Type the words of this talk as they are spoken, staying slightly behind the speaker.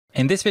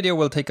In this video,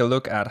 we'll take a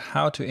look at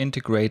how to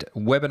integrate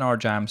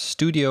WebinarJam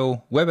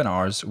Studio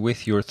webinars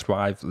with your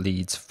Thrive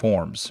Leads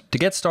forms. To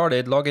get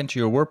started, log into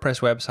your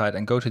WordPress website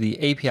and go to the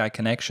API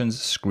connections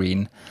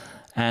screen.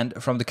 And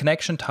from the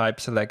connection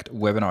type, select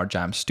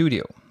WebinarJam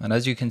Studio. And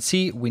as you can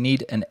see, we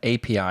need an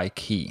API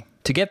key.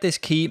 To get this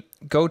key,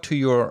 go to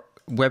your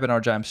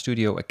WebinarJam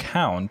Studio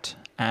account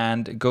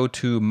and go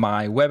to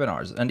My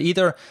Webinars. And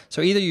either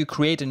you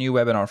create a new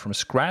webinar from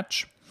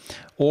scratch,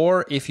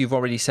 or if you've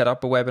already set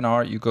up a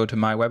webinar, you go to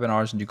My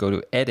Webinars and you go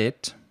to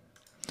Edit.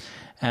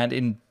 And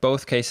in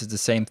both cases, the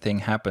same thing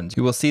happens.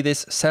 You will see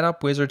this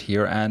setup wizard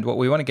here. And what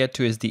we want to get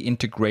to is the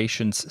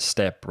integrations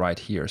step right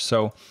here.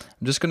 So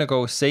I'm just going to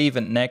go save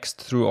and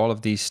next through all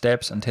of these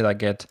steps until I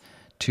get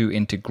to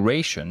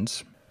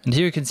integrations. And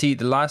here you can see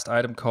the last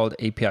item called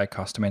API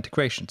custom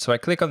integration. So I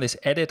click on this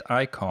edit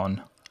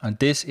icon, and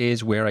this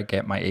is where I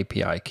get my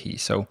API key.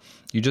 So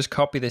you just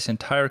copy this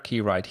entire key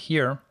right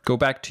here, go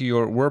back to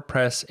your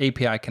WordPress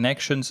API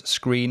connections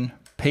screen,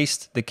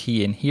 paste the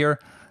key in here,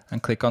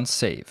 and click on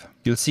save.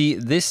 You'll see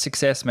this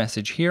success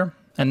message here.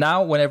 And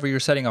now whenever you're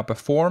setting up a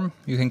form,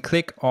 you can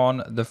click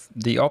on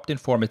the opt-in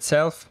form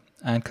itself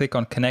and click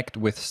on connect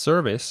with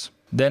service,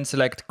 then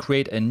select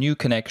create a new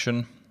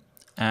connection.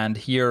 And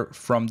here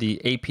from the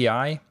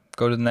API,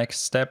 go to the next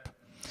step.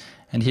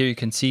 And here you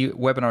can see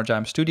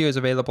WebinarJam Studio is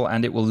available,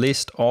 and it will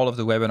list all of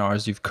the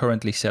webinars you've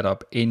currently set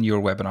up in your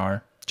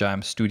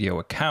WebinarJam Studio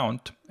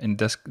account. In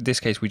this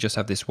case, we just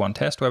have this one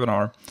test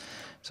webinar.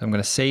 So I'm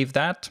going to save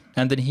that.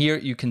 And then here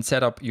you can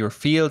set up your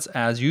fields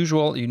as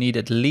usual. You need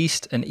at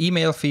least an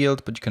email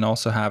field, but you can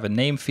also have a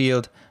name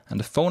field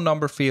and a phone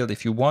number field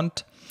if you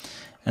want.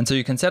 And so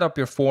you can set up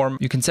your form.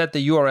 You can set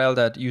the URL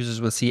that users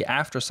will see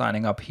after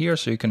signing up here.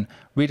 So you can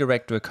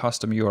redirect to a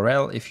custom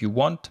URL if you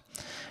want.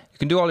 You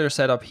can do all your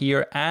setup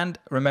here, and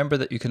remember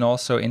that you can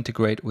also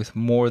integrate with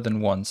more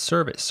than one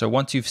service. So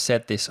once you've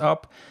set this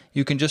up,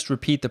 you can just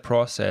repeat the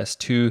process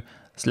to,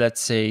 let's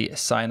say,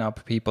 sign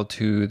up people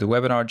to the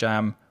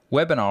WebinarJam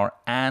webinar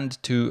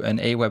and to an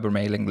Aweber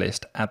mailing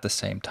list at the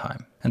same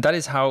time. And that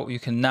is how you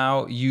can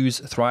now use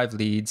Thrive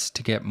Leads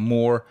to get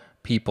more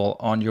people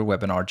on your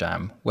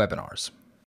WebinarJam webinars.